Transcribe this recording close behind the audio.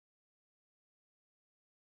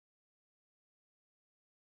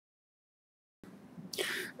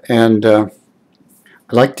And I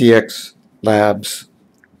like DXLabs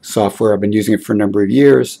software. I've been using it for a number of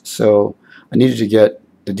years, so I needed to get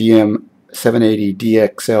the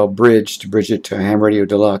DM780-DXL Bridge to bridge it to Ham Radio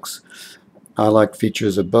Deluxe. I like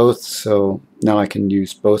features of both, so now I can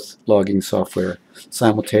use both logging software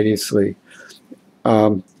simultaneously.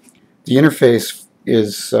 The interface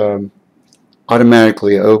is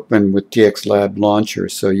automatically open with DXLab Launcher,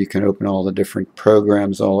 so you can open all the different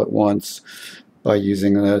programs all at once by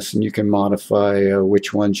using this, and you can modify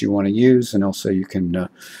which ones you want to use, and also you can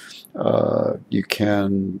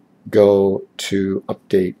go to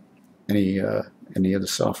update any of the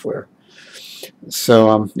software.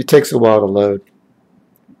 So it takes a while to load.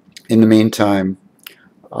 In the meantime,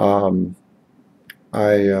 I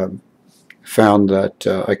found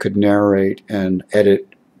that I could narrate and edit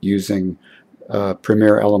using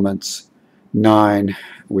Premiere Elements 9,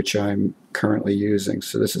 which I'm currently using.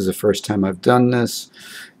 So this is the first time I've done this.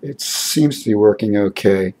 It seems to be working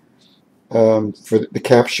okay. For the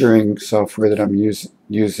capturing software that I'm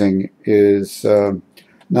using is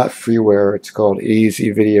not freeware. It's called Easy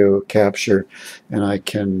Video Capture, and I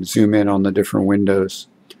can zoom in on the different windows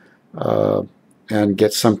and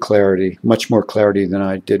get some clarity, much more clarity than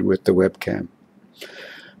I did with the webcam.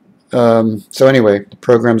 So anyway, the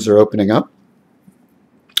programs are opening up,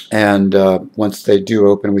 and once they do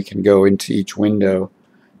open, we can go into each window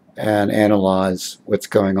and analyze what's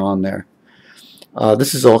going on there.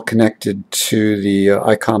 This is all connected to the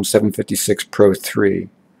ICOM 756 Pro 3,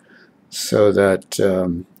 so that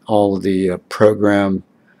all of the program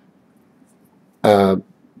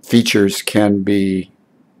features can be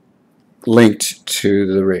linked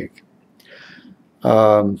to the rig.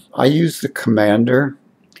 I use the commander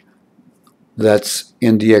that's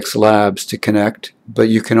in DXLabs to connect, but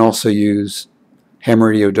you can also use Ham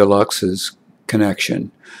Radio Deluxe's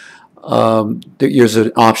connection. There's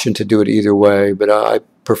an option to do it either way, but I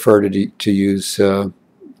prefer to use the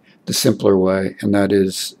simpler way, and that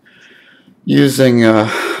is using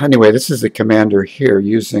anyway, this is the commander here,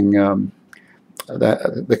 using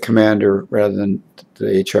the commander rather than the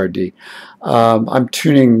HRD. I'm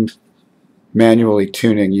manually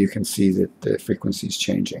tuning. You can see that the frequency is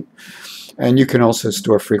changing, and you can also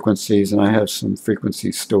store frequencies, and I have some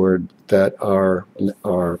frequencies stored that are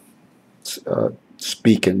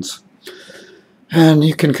speakins, and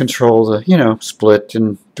you can control the split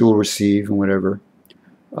and dual receive and whatever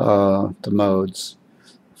the modes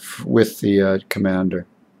with the commander.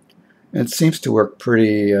 And it seems to work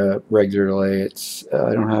pretty regularly.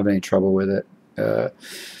 I don't have any trouble with it.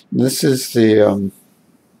 This is the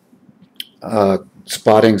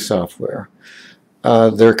spotting software.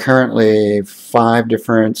 There are currently 5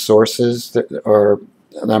 different sources that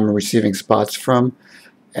I'm receiving spots from,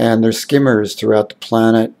 and there's skimmers throughout the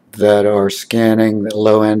planet that are scanning the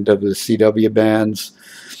low end of the CW bands,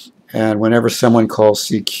 and whenever someone calls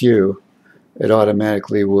CQ, it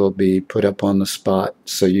automatically will be put up on the spot,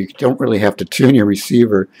 so you don't really have to tune your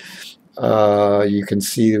receiver. You can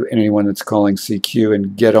see anyone that's calling CQ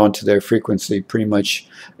and get onto their frequency pretty much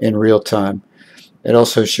in real time. It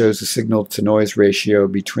also shows the signal to noise ratio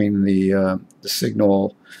between the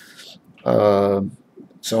signal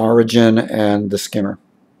origin and the skimmer,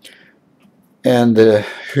 and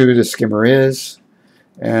who the skimmer is,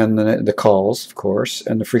 and the calls, of course,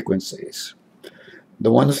 and the frequencies.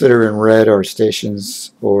 The ones that are in red are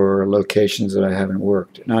stations or locations that I haven't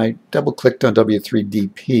worked. And I double-clicked on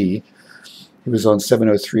W3DP. It was on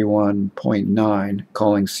 7031.9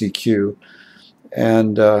 calling CQ.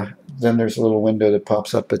 And then there's a little window that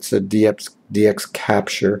pops up. It's a DX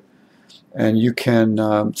capture. And you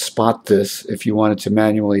can spot this if you wanted to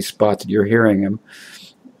manually spot that you're hearing him.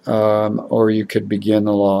 Or you could begin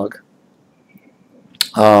the log.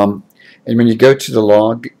 And when you go to the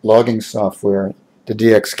logging software, the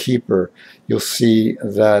DX Keeper, you'll see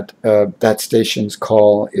that that station's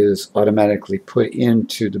call is automatically put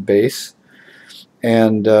into the base,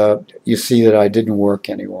 and you see that I didn't work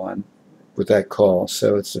anyone with that call,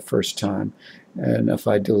 so it's the first time. And if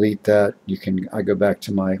I delete that, I go back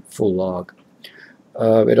to my full log.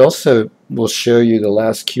 It also will show you the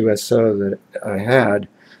last QSO that I had.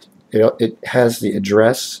 It has the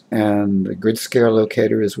address and the grid scale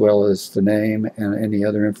locator, as well as the name and any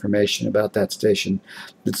other information about that station.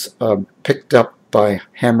 It's picked up by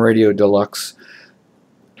Ham Radio Deluxe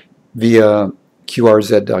via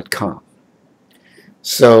qrz.com.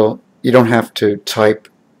 So you don't have to type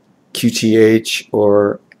QTH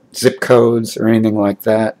or zip codes or anything like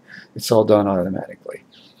that. It's all done automatically.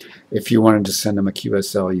 If you wanted to send them a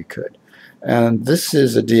QSL, you could. And this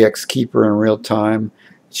is a DX Keeper in real time.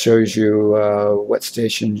 Shows you what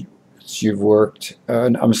stations stations you've worked.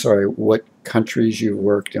 I'm sorry, what countries you've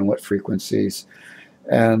worked and what frequencies.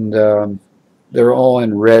 And they're all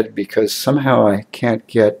in red because somehow I can't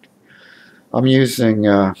get. I'm using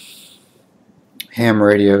ham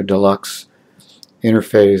radio Deluxe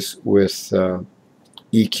interface with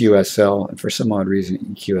EQSL, and for some odd reason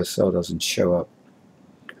EQSL doesn't show up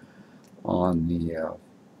on the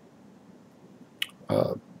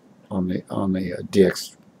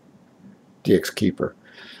DX keeper.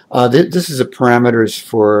 This is the parameters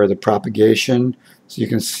for the propagation. So you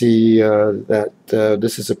can see that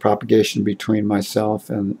this is a propagation between myself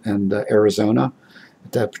and Arizona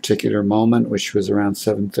at that particular moment, which was around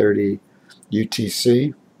 7:30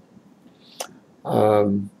 UTC.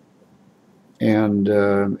 And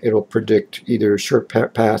it'll predict either a short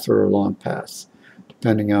path or a long path,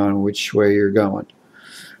 depending on which way you're going.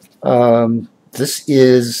 This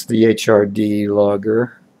is the HRD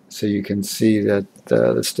logger, so you can see that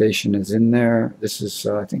the station is in there. This is,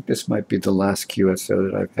 I think this might be the last QSO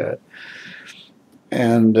that I've had.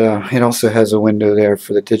 And it also has a window there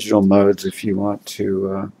for the digital modes if you want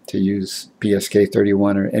to use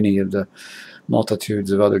PSK31 or any of the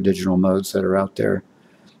multitudes of other digital modes that are out there.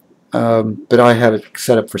 But I have it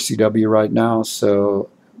set up for CW right now, so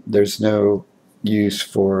there's no use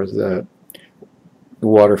for the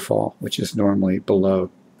waterfall, which is normally below.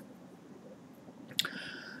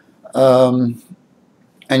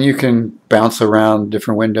 And you can bounce around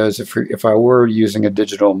different windows. If I were using a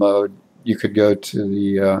digital mode, you could go to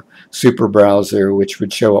the super browser, which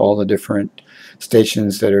would show all the different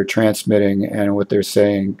stations that are transmitting and what they're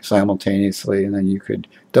saying simultaneously, and then you could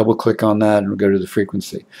double click on that and go to the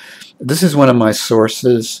frequency. This is one of my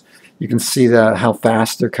sources. You can see that how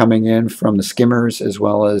fast they're coming in from the skimmers as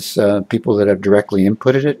well as people that have directly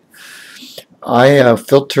inputted it. I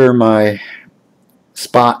filter my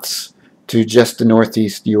spots to just the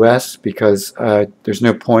Northeast US because there's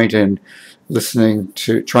no point in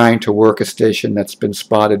trying to work a station that's been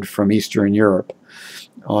spotted from Eastern Europe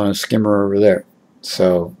on a skimmer over there.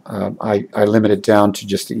 So I limit it down to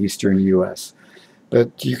just the Eastern US.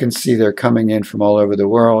 But you can see they're coming in from all over the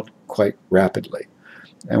world quite rapidly.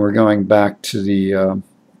 And we're going back to the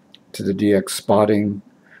DX spotting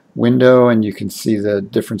window, and you can see the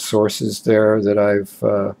different sources there that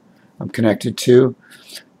I'm connected to.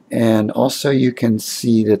 And also you can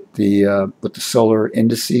see that what the solar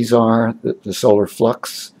indices are, the solar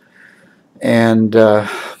flux. And the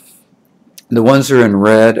ones that are in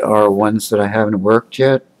red are ones that I haven't worked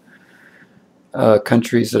yet,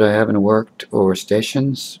 countries that I haven't worked, or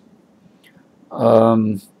stations.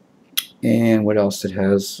 And what else? It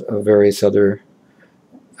has various other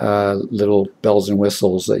little bells and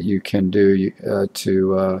whistles that you can do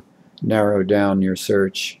to narrow down your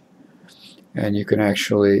search. And you can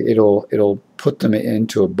actually, it'll put them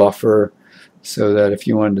into a buffer so that if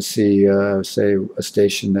you wanted to see, say, a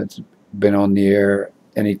station that's been on the air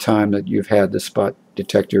any time that you've had the spot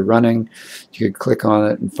detector running, you could click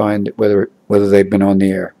on it and find whether they've been on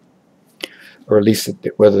the air, or at least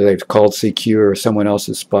whether they've called CQ or someone else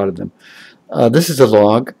has spotted them. This is a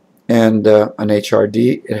log and an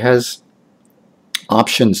HRD. It has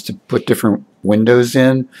options to put different windows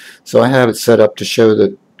in, so I have it set up to show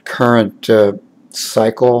the current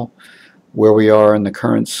cycle, where we are in the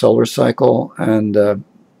current solar cycle, and the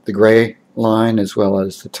gray line as well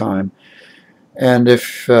as the time. And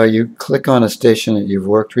if you click on a station that you've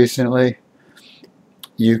worked recently,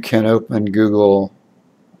 you can open Google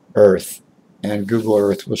Earth, and Google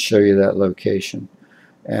Earth will show you that location.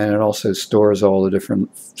 And it also stores all the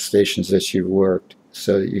different stations that you've worked,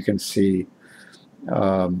 so that you can see,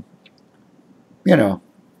 you know,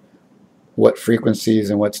 what frequencies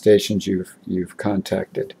and what stations you've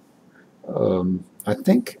contacted. I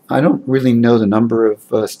don't really know the number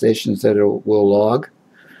of stations that it will log,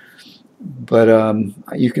 but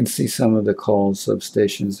you can see some of the calls of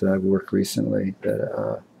stations that I've worked recently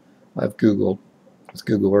that I've Googled with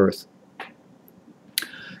Google Earth.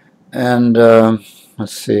 And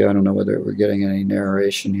let's see, I don't know whether we're getting any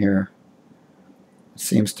narration here. It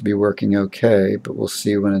seems to be working okay, but we'll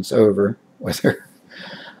see when it's over whether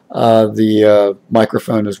the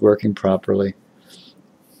microphone is working properly.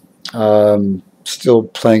 Still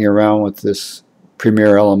playing around with this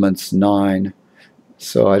Premiere Elements 9,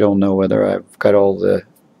 so I don't know whether I've got all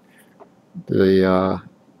the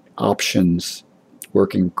options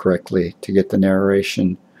working correctly to get the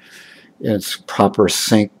narration in its proper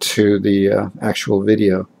sync to the actual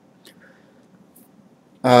video.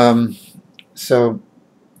 So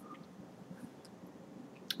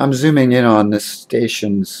I'm zooming in on this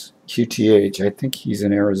station's QTH. I think he's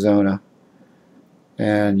in Arizona,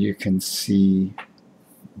 and you can see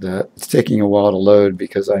It's taking a while to load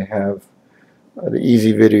because I have the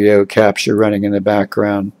easy video capture running in the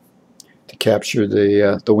background to capture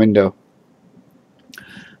the window.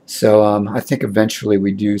 So I think eventually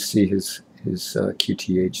we do see his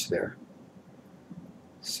QTH there.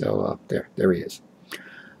 So there he is.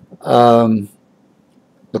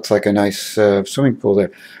 Looks like a nice swimming pool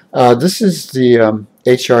there. This is the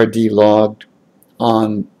HRD logged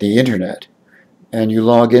on the internet, and you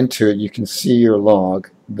log into it. You can see your log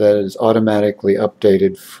that is automatically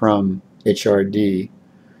updated from HRD,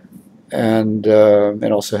 and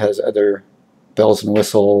it also has other bells and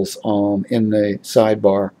whistles in the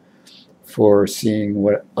sidebar for seeing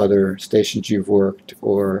what other stations you've worked,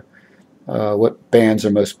 or what bands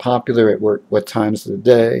are most popular at what times of the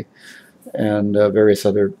day, and various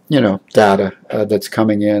other data that's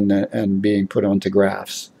coming in and being put onto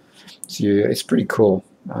graphs. So it's pretty cool.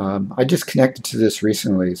 I just connected to this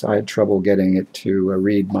recently, so I had trouble getting it to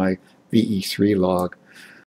read my ve3 log.